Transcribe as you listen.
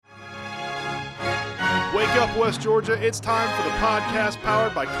Wake up, West Georgia. It's time for the podcast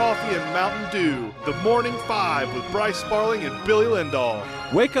powered by Coffee and Mountain Dew. The Morning Five with Bryce Sparling and Billy Lindahl.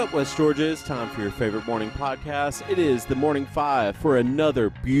 Wake up, West Georgia. It's time for your favorite morning podcast. It is the Morning Five for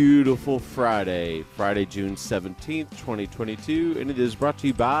another beautiful Friday, June 17th, 2022, and it is brought to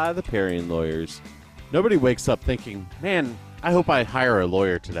you by the Parian Lawyers. Nobody wakes up thinking, man, I hope I hire a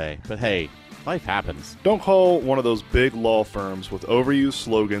lawyer today. But hey, life happens. Don't call one of those big law firms with overused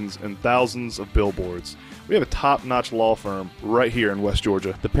slogans and thousands of billboards. We have a top-notch law firm right here in West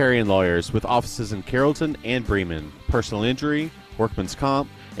Georgia. The Parian Lawyers, with offices in Carrollton and Bremen. Personal injury, workman's comp,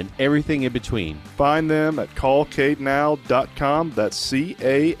 and everything in between. Find them at callcadenow.com. That's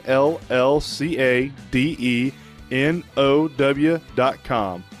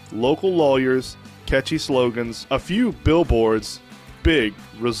CALLCADENOW.com. Local lawyers, catchy slogans, a few billboards, big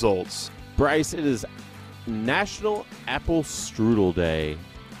results. Bryce, it is National Apple Strudel Day.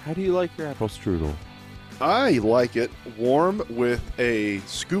 How do you like your apple strudel? I like it warm with a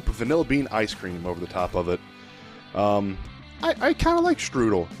scoop of vanilla bean ice cream over the top of it. I kind of like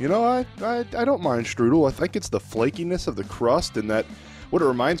strudel. You know, I don't mind strudel. I think it's the flakiness of the crust, and that what it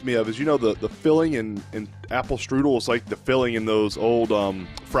reminds me of is, you know, the filling in apple strudel is like the filling in those old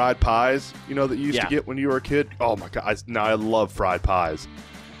fried pies, you know, that you used to get when you were a kid. Oh my God, I love fried pies.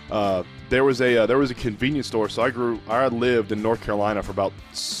 There was a convenience store. So I lived in North Carolina for about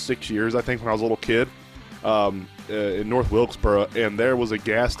 6 years, I think, when I was a little kid, in North Wilkesboro, and there was a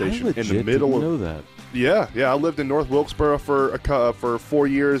gas station in the middle of. Know that. Yeah. I lived in North Wilkesboro for 4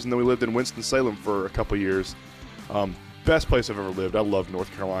 years, and then we lived in Winston-Salem for a couple years. Best place I've ever lived. I love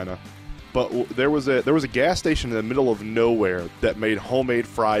North Carolina. But there was a gas station in the middle of nowhere that made homemade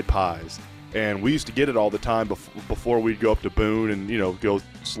fried pies. And we used to get it all the time before we'd go up to Boone and, you know, go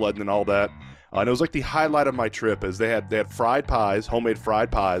sledding and all that. And it was like the highlight of my trip is they had fried pies, homemade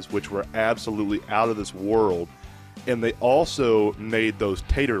fried pies, which were absolutely out of this world. And they also made those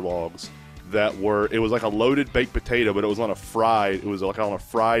tater logs it was like a loaded baked potato, but it was on a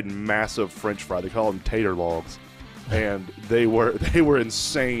fried massive French fry. They call them tater logs. And they were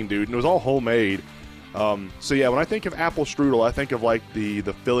insane, dude. And it was all homemade. So yeah, when I think of apple strudel, I think of like the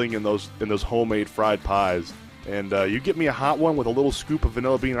filling in those homemade fried pies. And you get me a hot one with a little scoop of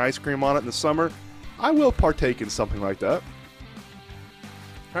vanilla bean ice cream on it in the summer, I will partake in something like that.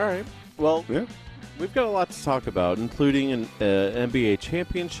 All right. Well, yeah. We've got a lot to talk about, including an NBA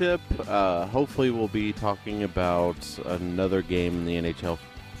championship. Hopefully we'll be talking about another game in the NHL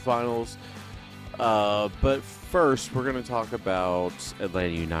Finals. But first, we're going to talk about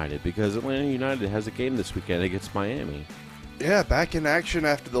Atlanta United, because Atlanta United has a game this weekend against Miami. Yeah, back in action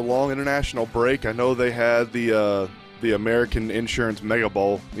after the long international break. I know they had the American Insurance Mega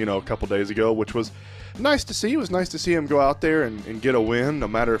Bowl, you know, a couple days ago, which was nice to see. It was nice to see him go out there and get a win, no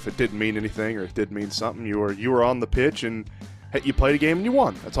matter if it didn't mean anything or it did mean something. You were on the pitch and you played a game and you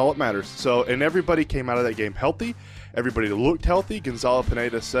won. That's all that matters. So, and everybody came out of that game healthy. Everybody looked healthy. Gonzalo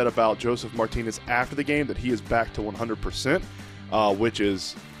Pineda said about Joseph Martinez after the game that he is back to 100%, which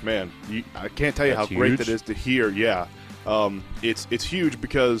is, man, I can't tell you how great that is to hear. Yeah, it's huge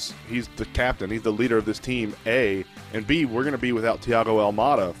because he's the captain. He's the leader of this team, A. And B, we're going to be without Thiago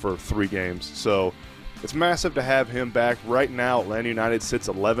Almada for 3 games. So it's massive to have him back. Right now, Atlanta United sits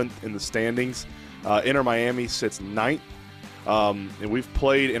 11th in the standings. Inter Miami sits 9th. And we've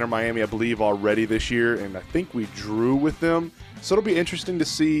played Inter Miami, I believe, already this year, and I think we drew with them. So it'll be interesting to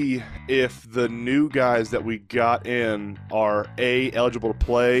see if the new guys that we got in are A, eligible to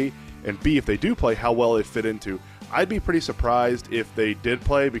play, and B, if they do play, how well they fit into. I'd be pretty surprised if they did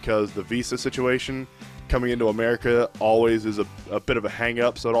play, because the visa situation coming into America always is a bit of a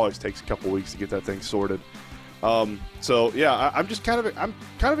hang-up, so it always takes a couple weeks to get that thing sorted. So yeah, I'm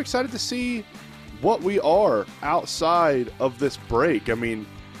kind of excited to see what we are outside of this break. I mean,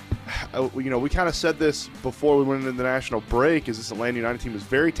 you know, we kind of said this before we went into the national break, is this Atlanta United team is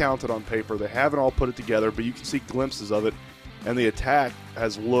very talented on paper. They haven't all put it together, but you can see glimpses of it, and the attack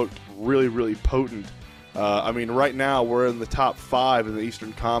has looked really, really potent. I mean, right now we're in the top 5 in the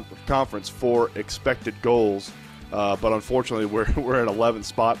Eastern Conference for expected goals, but unfortunately we're at 11th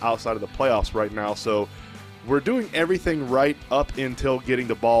spot outside of the playoffs right now, so we're doing everything right up until getting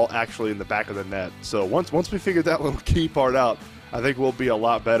the ball actually in the back of the net. So once we figure that little key part out, I think we'll be a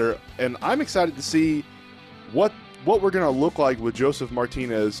lot better. And I'm excited to see what we're going to look like with Joseph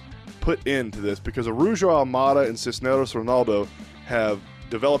Martinez put into this, because Araujo, Almada, and Cisneros Ronaldo have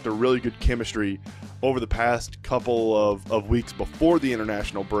developed a really good chemistry over the past couple of weeks before the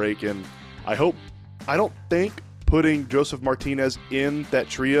international break. And I don't think putting Joseph Martinez in that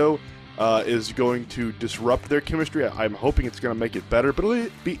trio is going to disrupt their chemistry. I'm hoping it's going to make it better, but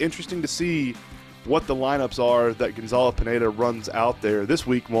it'll be interesting to see what the lineups are that Gonzalo Pineda runs out there this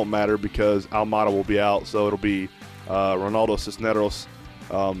week won't matter because Almada will be out, so it'll be Ronaldo Cisneros,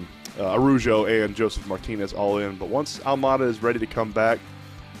 Arujo, and Joseph Martinez all in. But once Almada is ready to come back,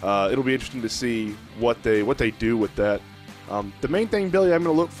 it'll be interesting to see what they do with that. The main thing, Billy, I'm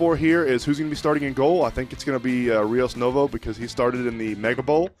going to look for here is who's going to be starting in goal. I think it's going to be Rios Novo because he started in the Mega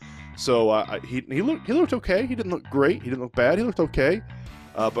Bowl. So he looked okay. He didn't look great. He didn't look bad. He looked okay.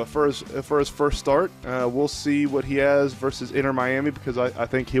 But for his first start, we'll see what he has versus Inter Miami because I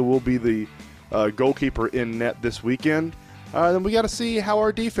think he will be the goalkeeper in net this weekend. Then we got to see how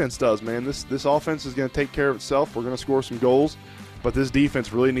our defense does, man. This offense is going to take care of itself. We're going to score some goals, but this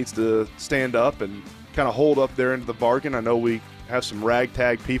defense really needs to stand up and kind of hold up their end of the bargain. I know we have some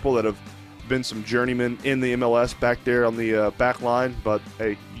ragtag people that have been some journeymen in the MLS back there on the back line, but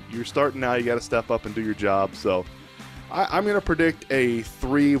hey, you're starting now. You got to step up and do your job. So I'm going to predict a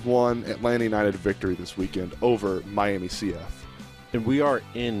 3-1 Atlanta United victory this weekend over Miami CF. And we are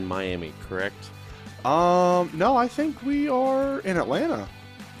in Miami, correct? No, I think we are in Atlanta.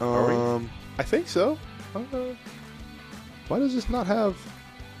 Are we? I think so. Why does this not have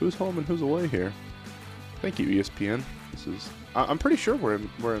who's home and who's away here? Thank you, ESPN. This is. I'm pretty sure we're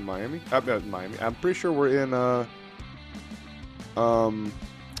in Miami. Miami. I'm pretty sure we're in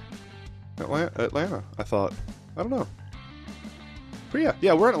Atlanta. I thought. I don't know. But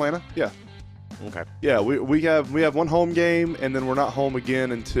yeah, we're in Atlanta. Yeah. Okay. Yeah, we have one home game, and then we're not home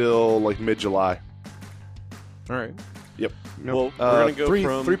again until like mid-July. All right. Yep. Well, we're going to go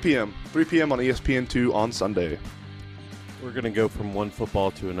from 3 p.m. 3 p.m. on ESPN2 on Sunday. We're going to go from one football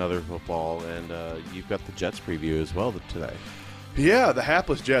to another football, and you've got the Jets preview as well today. Yeah, the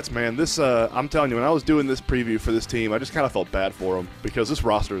hapless Jets, man. This I'm telling you, when I was doing this preview for this team, I just kind of felt bad for them because this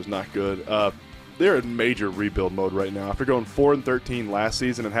roster is not good. They're in major rebuild mode right now. After going 4-13 last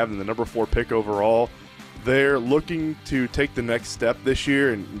season and having the number 4 pick overall, they're looking to take the next step this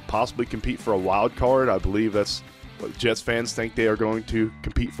year and possibly compete for a wild card. I believe that's what Jets fans think they are going to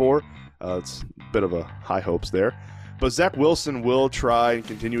compete for. It's a bit of a high hopes there. But Zach Wilson will try and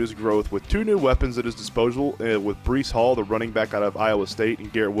continue his growth with 2 new weapons at his disposal, with Bryce Hall, the running back out of Iowa State,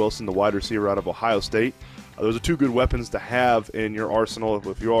 and Garrett Wilson, the wide receiver out of Ohio State. Those are 2 good weapons to have in your arsenal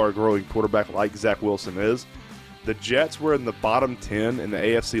if you are a growing quarterback like Zach Wilson is. The Jets were in the bottom 10 in the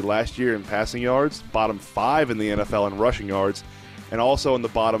AFC last year in passing yards, bottom 5 in the NFL in rushing yards, and also in the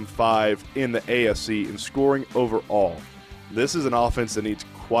bottom 5 in the AFC in scoring overall. This is an offense that needs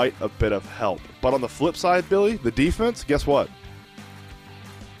quite a bit of help. But on the flip side, Billy, the defense, guess what?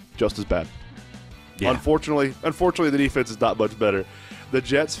 Just as bad. Yeah. Unfortunately, the defense is not much better. The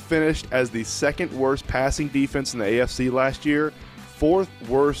Jets finished as the 2nd worst passing defense in the AFC last year, 4th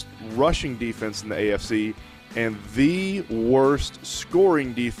worst rushing defense in the AFC, and the worst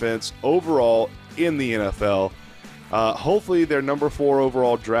scoring defense overall in the NFL. Hopefully their number 4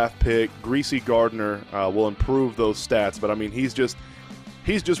 overall draft pick, Greasy Gardner, will improve those stats. But, I mean, he's just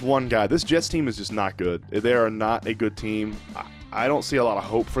one guy. This Jets team is just not good. They are not a good team. I don't see a lot of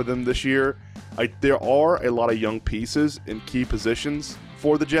hope for them this year. There are a lot of young pieces in key positions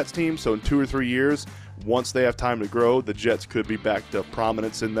for the Jets team. So in 2 or 3 years, once they have time to grow, the Jets could be back to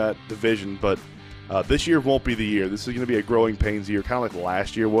prominence in that division. But this year won't be the year. This is going to be a growing pains year, kind of like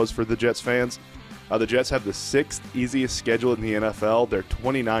last year was for the Jets fans. The Jets have the 6th easiest schedule in the NFL. They're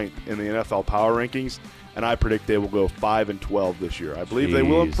 29th in the NFL power rankings, and I predict they will go 5-12 this year. I believe they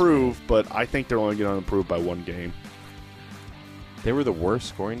will improve, but I think they're only going to improve by 1 game. They were the worst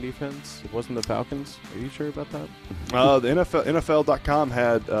scoring defense. It wasn't the Falcons. Are you sure about that? The NFL.com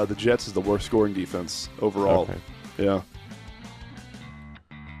had the Jets as the worst scoring defense overall. Okay. Yeah.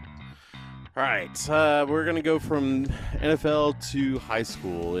 All right, we're going to go from NFL to high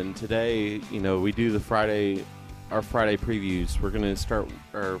school, and today, we do our Friday previews. We're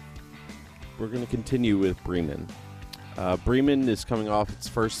going to continue with Bremen. Bremen is coming off its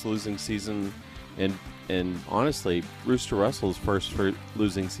first losing season, and honestly, Rooster Russell's first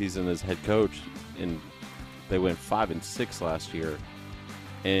losing season as head coach, and they went 5-6 last year,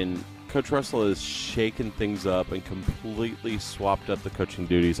 and Coach Russell has shaken things up and completely swapped up the coaching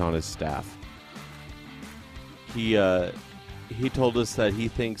duties on his staff. He told us that he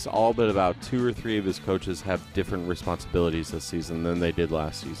thinks all but about 2 or 3 of his coaches have different responsibilities this season than they did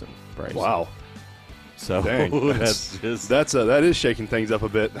last season. Bryce. Wow. So dang, that is shaking things up a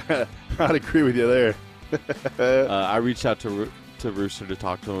bit. I'd agree with you there. I reached out to Rooster to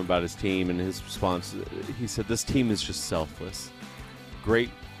talk to him about his team, and his response, he said, "This team is just selfless. Great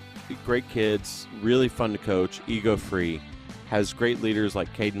kids, really fun to coach, ego-free. Has great leaders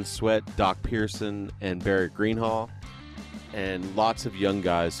like Caden Sweat, Doc Pearson, and Barrett Greenhall, and lots of young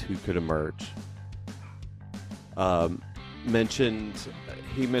guys who could emerge." He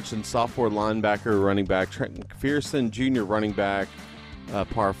mentioned sophomore linebacker, running back Trenton McPherson, junior running back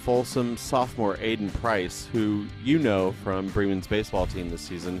Par Folsom, sophomore Aiden Price, who you know from Bremen's baseball team this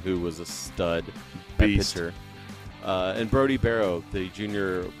season, who was a stud pitcher, and Brody Barrow, the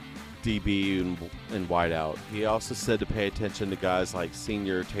junior DB and wideout. He also said to pay attention to guys like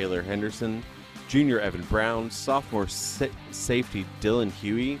senior Taylor Henderson, junior Evan Brown, sophomore safety Dylan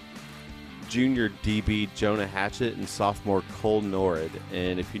Huey, junior DB Jonah Hatchett, and sophomore Cole Norrid.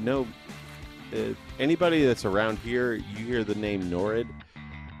 And if you know anybody that's around here, you hear the name Norrid,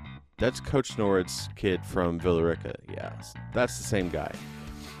 that's Coach Norrid's kid from Villarica. Yeah, that's the same guy.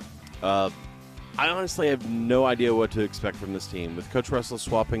 I honestly have no idea what to expect from this team. With Coach Russell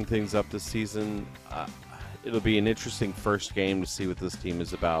swapping things up this season, it'll be an interesting first game to see what this team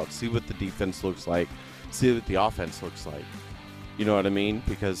is about, see what the defense looks like, see what the offense looks like. You know what I mean?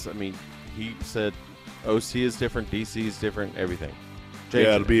 Because, he said OC is different, DC is different, everything.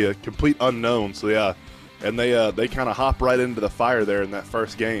 It'll be a complete unknown. So, yeah. And they kind of hop right into the fire there in that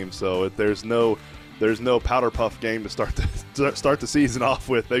first game. So if there's no powder puff game to start the season off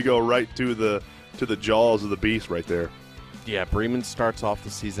with. They go right to the jaws of the beast right there. Yeah, Bremen starts off the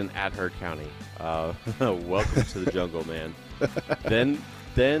season at Heard County. Welcome to the jungle, man. Then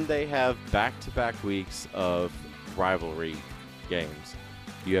they have back-to-back weeks of rivalry games.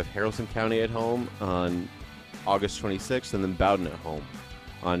 You have Haralson County at home on August 26th, and then Bowden at home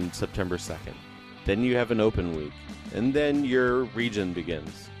on September 2nd. Then you have an open week, and then your region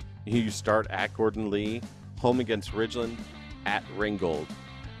begins. You start at Gordon Lee, home against Ridgeland, at Ringgold,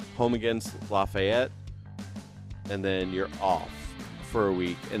 home against Lafayette, and then you're off for a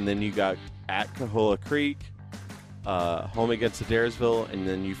week. And then you got at Cahola Creek, home against Adairsville, and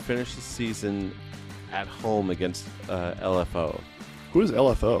then you finish the season at home against LFO. Who is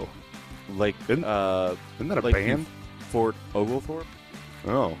LFO? Isn't that a band? Fort Oglethorpe?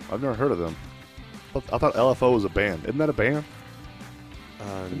 Oh, I've never heard of them. I thought LFO was a band. Isn't that a band?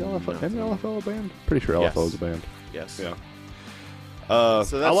 Isn't LFO a band? Pretty sure LFO is a band. Yes. Yeah.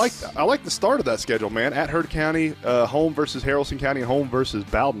 So I like the start of that schedule, man. At Heard County, home versus Haralson County, and home versus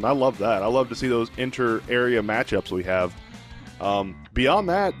Bowden. I love that. I love to see those inter-area matchups we have. Beyond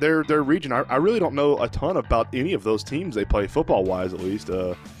that, their region, I really don't know a ton about any of those teams they play football-wise, at least.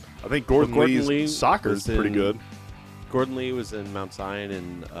 I think Gordon Lee's soccer is pretty good. Gordon Lee was in Mount Zion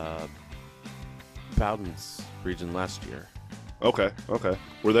and Bowden's region last year. Okay.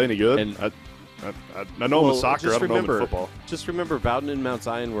 Were they any good? And I know them in soccer. I don't know them in football. Just remember, Bowden and Mount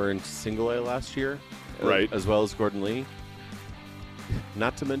Zion were in single A last year, right? As well as Gordon Lee.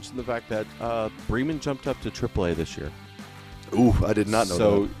 Not to mention the fact that Bremen jumped up to AAA this year. Ooh, I did not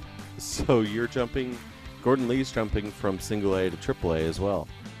know that. So you're jumping. Gordon Lee's jumping from single A to AAA as well.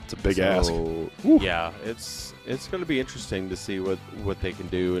 It's a big ask. Yeah, it's going to be interesting to see what they can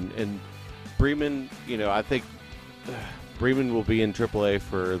do. And Bremen, I think Bremen will be in AAA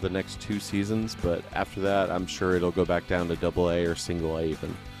for the next 2 seasons, but after that, I'm sure it'll go back down to AA or single A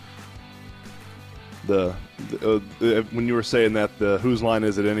even. When you were saying that, the whose line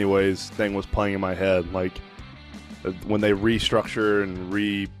is it anyways thing was playing in my head. Like when they restructure and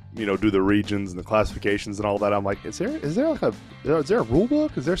do the regions and the classifications and all that, I'm like, is there a rule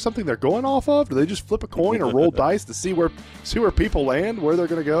book? Is there something they're going off of? Do they just flip a coin or roll dice to see where people land, where they're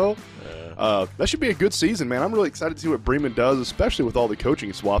going to go? That should be a good season, man. I'm really excited to see what Bremen does, especially with all the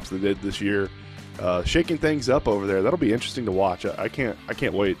coaching swaps they did this year, shaking things up over there. That'll be interesting to watch. I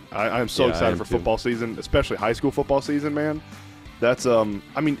can't wait. I am so excited for football season, especially high school football season, man. That's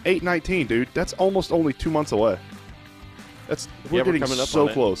 8-19, dude. That's almost only 2 months away. We're getting so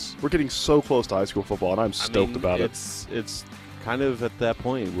close. We're getting so close to high school football, and I'm stoked about it. It's kind of at that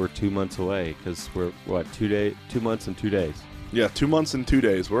point we're 2 months away because we're 2 months and 2 days. Yeah, 2 months and 2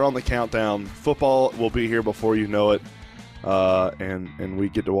 days. We're on the countdown. Football will be here before you know it, and we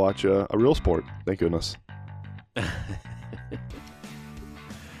get to watch a real sport. Thank goodness. All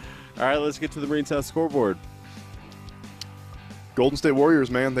right, let's get to the Marine South Scoreboard. Golden State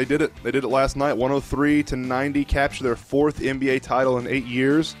Warriors, man, they did it. They did it last night, 103-90, captured their 4th NBA title in 8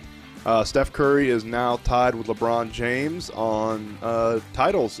 years. Steph Curry is now tied with LeBron James on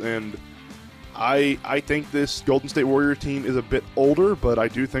titles, and I think this Golden State Warrior team is a bit older, but I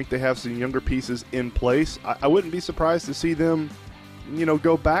do think they have some younger pieces in place. I wouldn't be surprised to see them,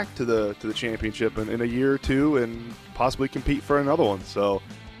 go back to the championship in a year or two and possibly compete for another one. So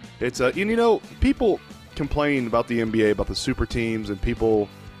it's people complain about the NBA, about the super teams and people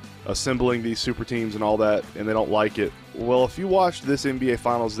assembling these super teams and all that, and they don't like it. Well, if you watch this NBA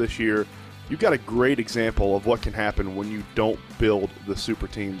Finals this year, you've got a great example of what can happen when you don't build the super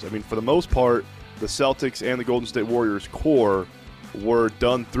teams. I mean, for the most part, the Celtics and the Golden State Warriors core were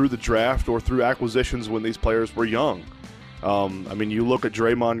done through the draft or through acquisitions when these players were young. I mean, you look at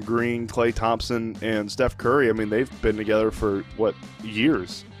Draymond Green, Klay Thompson, and Steph Curry. I mean, they've been together for,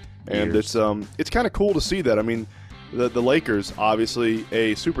 years. And it's kind of cool to see that. I mean, the Lakers, obviously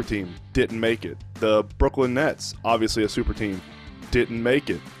a super team, didn't make it. The Brooklyn Nets, obviously a super team, didn't make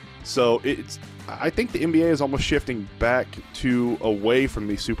it. So I think the NBA is almost shifting back to away from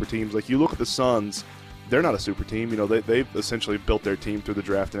these super teams. Like, you look at the Suns, they're not a super team. You know, they've essentially built their team through the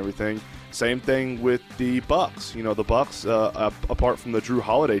draft and everything. Same thing with the Bucks. You know, the Bucks, apart from the Drew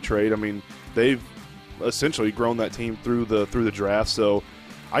Holiday trade, I mean, they've essentially grown that team through the draft. So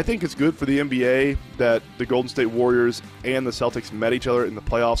I think it's good for the NBA that the Golden State Warriors and the Celtics met each other in the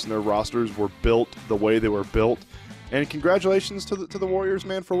playoffs and their rosters were built the way they were built. And congratulations to the Warriors,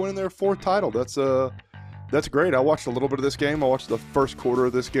 man, for winning their 4th title. That's great. I watched a little bit of this game. I watched the first quarter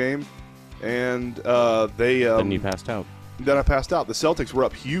of this game, and then you passed out. Then I passed out. The Celtics were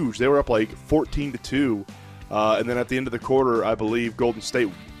up huge. They were up like 14-2, and then at the end of the quarter, I believe Golden State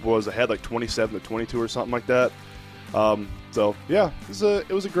was ahead like 27-22 or something like that. So yeah, it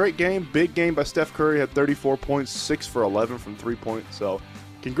was a great game. Big game by Steph Curry. Had 34 points, 6 for 11 from 3-point. So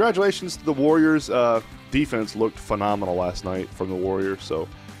congratulations to the Warriors. Defense looked phenomenal last night from the Warriors. So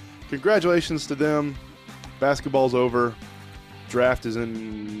congratulations to them. Basketball's over. Draft is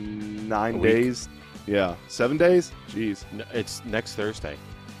in 9 days. Yeah, 7 days? Jeez. No, it's next Thursday.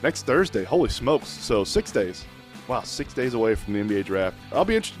 Next Thursday. Holy smokes. So 6 days. Wow, 6 days away from the NBA draft. I'll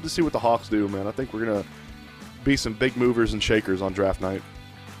be interested to see what the Hawks do, man. I think we're going to be some big movers and shakers on draft night.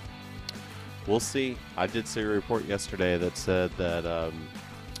 We'll see. I did see a report yesterday that said that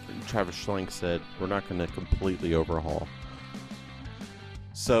Travis Schlenk said we're not going to completely overhaul.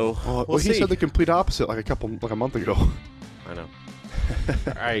 So we'll see. He said the complete opposite like a month ago. I know.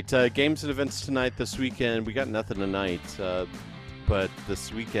 All right, games and events tonight. This weekend, we got nothing tonight, but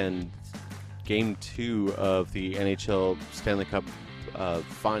this weekend, Game 2 of the NHL Stanley Cup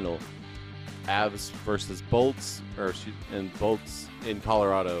Final, Avs versus Bolts, and Bolts in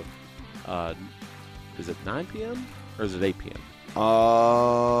Colorado. Is it 9 p.m. or is it 8 p.m.?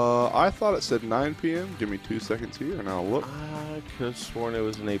 I thought it said 9 p.m. Give me 2 seconds here, and I'll look. I could have sworn it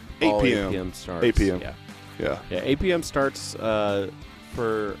was an 8 p.m. 8 p.m. starts. 8 p.m. Yeah, 8 p.m. starts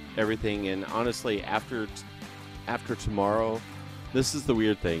for everything, and honestly, after tomorrow, this is the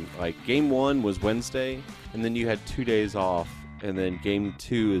weird thing. Like, Game 1 was Wednesday, and then you had 2 days off, and then Game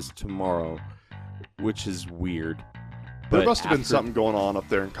 2 is tomorrow, which is weird. There must have been something going on up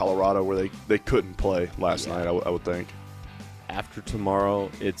there in Colorado where they couldn't play last night, I would think. After tomorrow,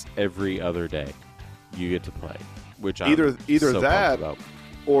 it's every other day you get to play, which either so that about.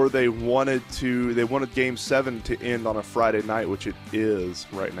 Or they wanted Game 7 to end on a Friday night, which it is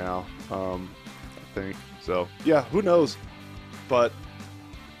right now. I think so. Yeah, who knows? But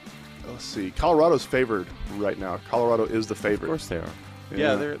let's see. Colorado's favored right now. Colorado is the favorite. Of course they are.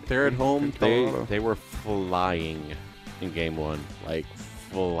 Yeah, they're at home. They were flying in Game 1, like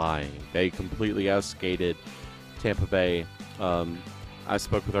flying. They completely outskated Tampa Bay. I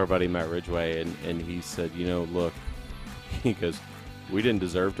spoke with our buddy Matt Ridgway, and he said, look, he goes, we didn't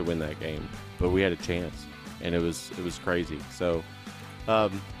deserve to win that game, but we had a chance, and it was crazy. So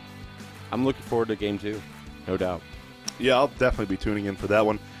I'm looking forward to Game 2, no doubt. Yeah, I'll definitely be tuning in for that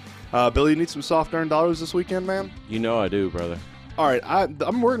one. Billy, you need some soft earned dollars this weekend, man? You know I do, brother. All right,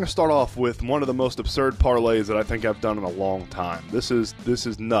 we're going to start off with one of the most absurd parlays that I think I've done in a long time. This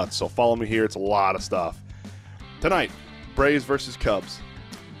is nuts, so follow me here. It's a lot of stuff. Tonight, Braves versus Cubs.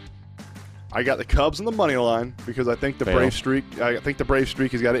 I got the Cubs on the money line because I think the Brave streak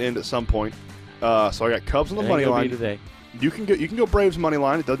has got to end at some point. So I got Cubs on the money line today. You can go Braves money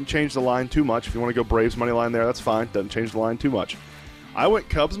line. It doesn't change the line too much. If you want to go Braves money line there, that's fine. Doesn't change the line too much. I went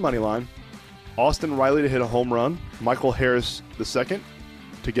Cubs money line. Austin Riley to hit a home run. Michael Harris II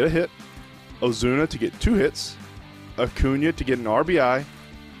to get a hit. Ozuna to get 2 hits. Acuna to get an RBI.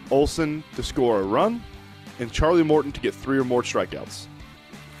 Olsen to score a run. And Charlie Morton to get 3 or more strikeouts.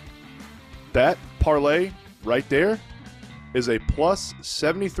 That parlay right there is a plus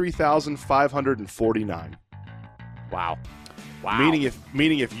 73,549. Wow.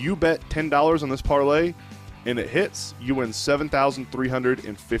 Meaning if you bet $10 on this parlay and it hits, you win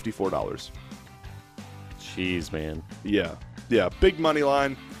 $7,354. Jeez, man. Yeah. Big money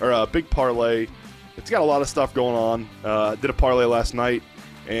line or a big parlay. It's got a lot of stuff going on. Did a parlay last night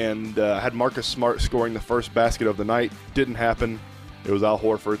and had Marcus Smart scoring the first basket of the night. Didn't happen. It was Al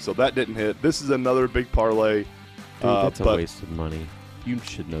Horford, so that didn't hit. This is another big parlay. Dude, that's a waste of money. You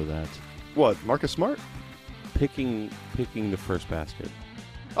should know that. What, Marcus Smart? Picking the first basket.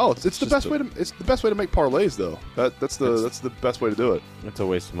 Oh, it's the best way to make parlays though. That's the best way to do it. It's a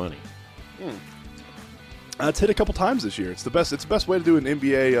waste of money. It's hit a couple times this year. It's the best way to do an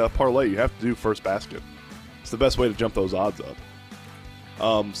NBA parlay. You have to do first basket. It's the best way to jump those odds up.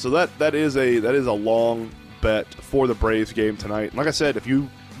 So that is a long bet for the Braves game tonight. And like I said, if you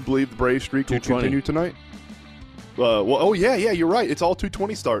believe the Braves streak will continue tonight, you're right. It's all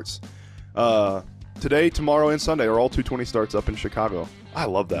 2:20 starts. Today, tomorrow, and Sunday are all 2:20 starts up in Chicago. I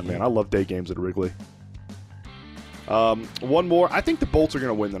love that, man. I love day games at Wrigley. One more. I think the Bolts are going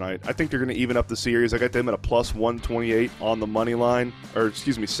to win tonight. I think they're going to even up the series. I got them at a plus 128 on the money line,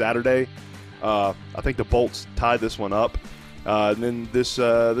 Saturday. I think the Bolts tied this one up. And then this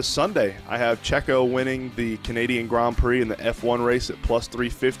Sunday, I have Checo winning the Canadian Grand Prix in the F1 race at plus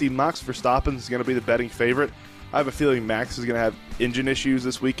 350. Max Verstappen is going to be the betting favorite. I have a feeling Max is going to have engine issues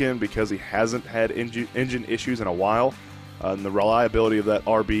this weekend because he hasn't had engine issues in a while. And the reliability of that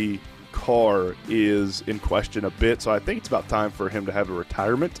RB car is in question a bit, so I think it's about time for him to have a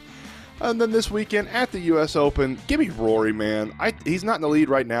retirement. And then this weekend at the U.S. Open, give me Rory, man. He's not in the lead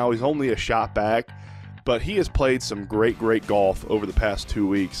right now. He's only a shot back, but he has played some great golf over the past 2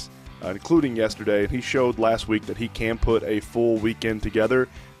 weeks, including yesterday. He showed last week that he can put a full weekend together.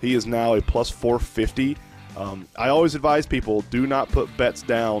 He is now a plus 450. I always advise people, do not put bets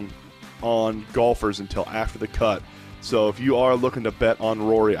down on golfers until after the cut. So if you are looking to bet on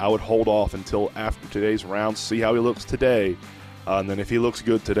Rory, I would hold off until after today's round, see how he looks today. And then if he looks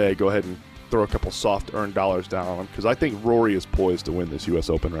good today, go ahead and throw a couple soft earned dollars down on him, because I think Rory is poised to win this U.S.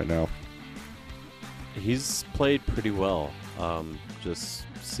 Open right now. He's played pretty well. Just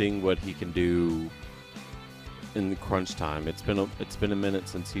seeing what he can do in the crunch time. It's been a minute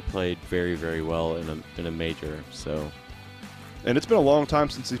since he played very, very well in a major. So, and it's been a long time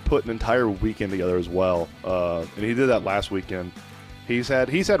since he's put an entire weekend together as well. And he did that last weekend. He's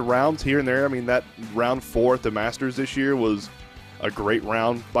had rounds here and there. I mean, that round 4 at the Masters this year was a great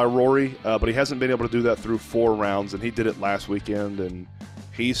round by Rory, but he hasn't been able to do that through 4 rounds, and he did it last weekend. And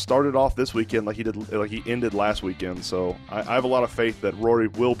he started off this weekend like he ended last weekend. So I have a lot of faith that Rory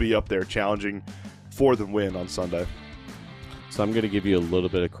will be up there challenging for the win on Sunday. So I'm going to give you a little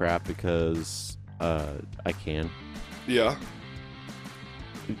bit of crap because I can. Yeah.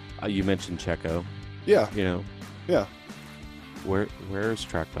 You mentioned Checo. Yeah. You know. Yeah. Where's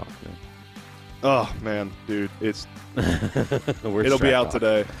Track Talk, man? Oh man, dude, it'll be out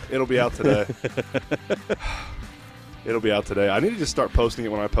today. It'll be out today. It'll be out today. I need to just start posting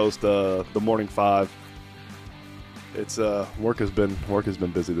it when I post the Morning 5. It's work has been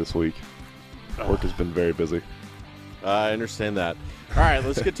busy this week. Work has been very busy. I understand that. All right,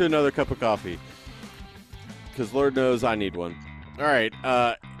 let's get to another cup of coffee, because Lord knows I need one. All right,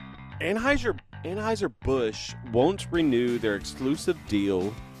 Anheuser-Busch won't renew their exclusive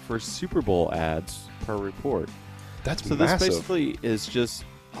deal for Super Bowl ads per report. That's so massive. This basically is just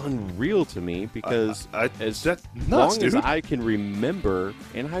unreal to me, because as long as I can remember,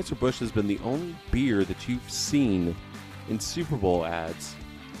 Anheuser-Busch has been the only beer that you've seen in Super Bowl ads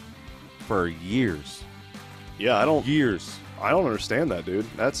for years. Yeah, I don't understand that, dude.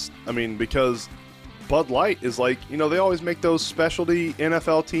 Because Bud Light is like, they always make those specialty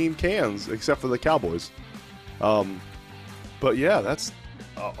NFL team cans, except for the Cowboys. But yeah,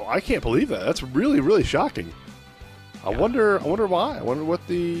 I can't believe that. That's really, really shocking. Yeah. I wonder why. I wonder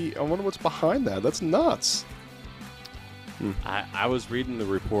what's behind that. That's nuts. I was reading the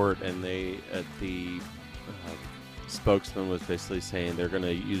report, and the spokesman was basically saying they're going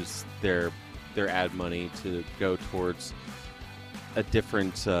to use their ad money to go towards a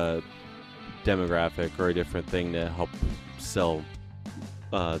different demographic or a different thing to help sell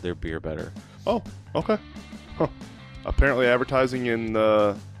their beer better. Oh, okay. Huh. Apparently advertising in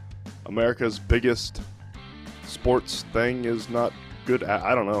America's biggest sports thing is not good.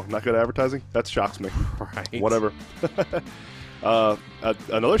 I don't know. Not good advertising? That shocks me. Right. Whatever. Another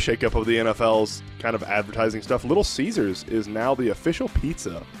shakeup of the NFL's kind of advertising stuff. Little Caesars is now the official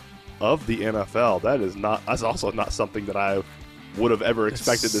pizza of the NFL. That's also not something that I would have ever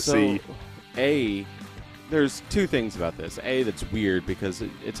expected to see. There's 2 things about this. That's weird because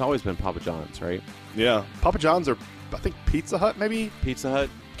it's always been Papa John's, right? Yeah. Papa John's are, I think, Pizza Hut, maybe? Pizza Hut?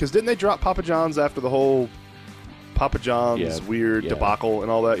 Because didn't they drop Papa John's after the whole Papa John's weird debacle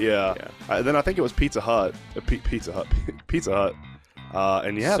and all that? Yeah. Then I think it was Pizza Hut. Pizza Hut.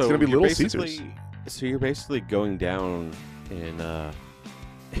 And yeah, it's going to be Little Caesars. So you're basically going down in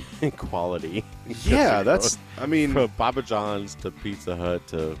quality. Yeah, from Papa John's to Pizza Hut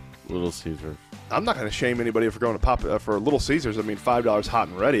to Little Caesars. I'm not going to shame anybody for going to for Little Caesars. $5 hot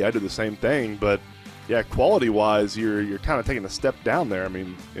and ready. I do the same thing, but yeah, quality-wise, you're kind of taking a step down there. I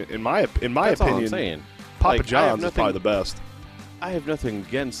mean, in my That's opinion, all I'm saying. Papa Like, John's is probably the best. I have nothing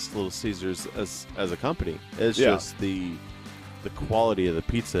against Little Caesars as a company. It's Yeah. just the quality of the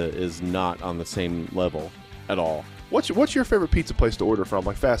pizza is not on the same level at all. What's your favorite pizza place to order from?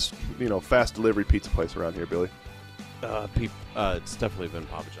 Like fast delivery pizza place around here, Billy? It's definitely been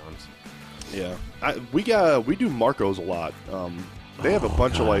Papa John's. Yeah, we do Marco's a lot. They have a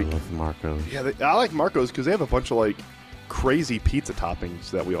bunch of like I love Marco's. Yeah, I like Marco's because they have a bunch of like crazy pizza toppings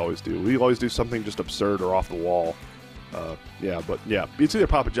that we always do. We always do something just absurd or off the wall. It's either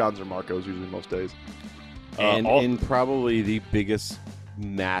Papa John's or Marco's usually most days. And in probably the biggest,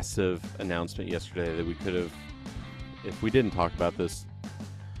 massive announcement yesterday that we could have, if we didn't talk about this,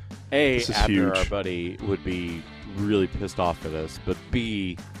 This is Abner, huge. our buddy, would be really pissed off at us, but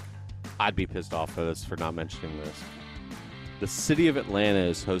B, I'd be pissed off at us for not mentioning this. The city of Atlanta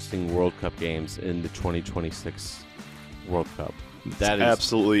is hosting World Cup games in the 2026 World Cup. That is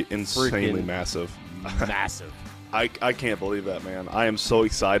absolutely insanely freaking massive. massive. I can't believe that, man. I am so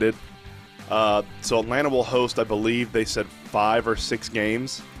excited. So Atlanta will host, I believe they said 5 or 6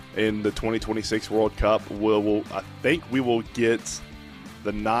 games in the 2026 World Cup. I think we will get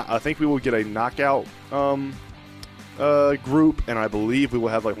a knockout group, and I believe we will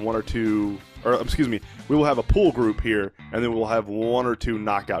have like we will have a pool group here, and then we'll have 1 or 2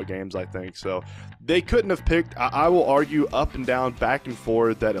 knockout games, I think. So they couldn't have picked. I will argue up and down, back and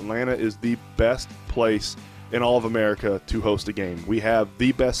forth, that Atlanta is the best place in all of America to host a game. We have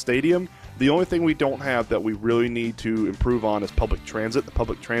the best stadium. The only thing we don't have that we really need to improve on is public transit. The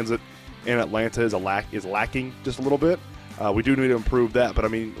public transit in Atlanta is lacking just a little bit. We do need to improve that. But I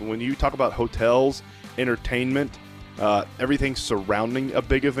mean, when you talk about hotels, entertainment, everything surrounding a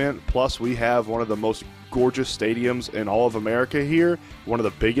big event, plus we have one of the most gorgeous stadiums in all of America here, one of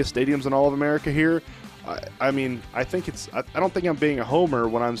the biggest stadiums in all of America here. I don't think I'm being a homer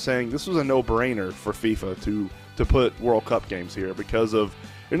when I'm saying this was a no-brainer for FIFA to put World Cup games here because of,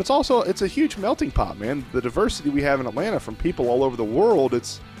 and it's a huge melting pot, man. The diversity we have in Atlanta from people all over the world,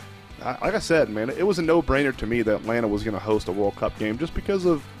 like I said, man, it was a no-brainer to me that Atlanta was going to host a World Cup game just because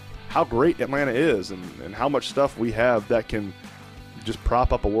of how great Atlanta is and how much stuff we have that can just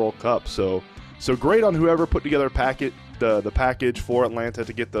prop up a World Cup. So great on whoever put together the package for Atlanta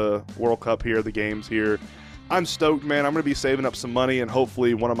to get the World Cup here, the games here. I'm stoked, man. I'm going to be saving up some money, and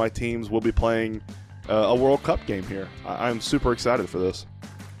hopefully one of my teams will be playing a World Cup game here. I'm super excited for this.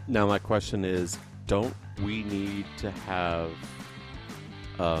 Now my question is, don't we need to have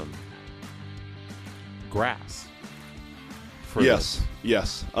grass for this?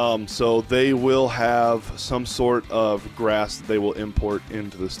 Yes. So they will have some sort of grass that they will import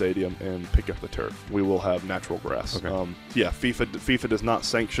into the stadium and pick up the turf. We will have natural grass. Okay. FIFA does not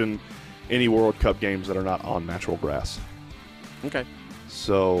sanction any World Cup games that are not on natural grass. Okay.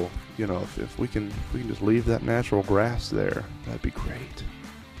 So, if we can just leave that natural grass there, that'd be great.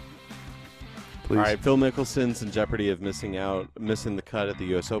 Please. All right, Phil Mickelson's in jeopardy of missing the cut at the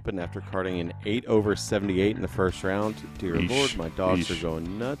U.S. Open after carding an 8/78 in the first round. Dear Lord, my dogs are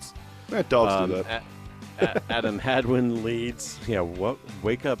going nuts. Dogs do that. Adam Hadwin leads. Yeah,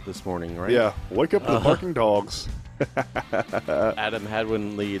 wake up this morning, right? Yeah, wake up to the barking dogs. Adam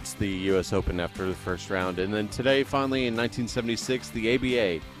Hadwin leads the U.S. Open after the first round. And then today, finally, in 1976, the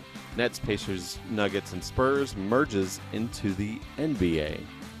ABA, Nets, Pacers, Nuggets, and Spurs, merges into the NBA.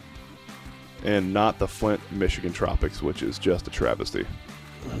 And not the Flint, Michigan Tropics, which is just a travesty.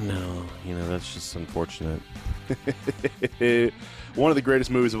 No, that's just unfortunate. One of the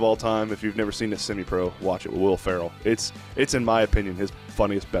greatest movies of all time. If you've never seen it, Semi-Pro, watch it with Will Ferrell. It's in my opinion, his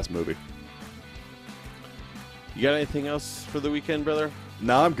funniest, best movie. You got anything else for the weekend, brother?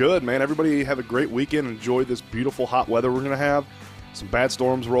 No, I'm good, man. Everybody have a great weekend. Enjoy this beautiful hot weather we're going to have. Some bad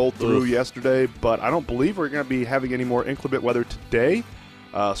storms rolled through yesterday, but I don't believe we're going to be having any more inclement weather today.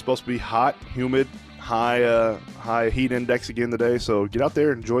 Supposed to be hot, humid, high heat index again today. So get out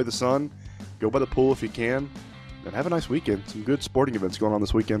there, enjoy the sun, go by the pool if you can, and have a nice weekend. Some good sporting events going on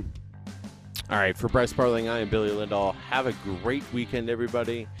this weekend. All right, for Bryce Sparling, I am Billy Lindahl. Have a great weekend,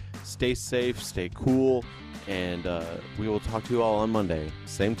 everybody. Stay safe, stay cool, and we will talk to you all on Monday.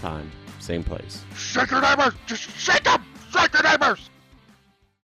 Same time, same place. Shake your neighbors! Just shake them! Shake your neighbors!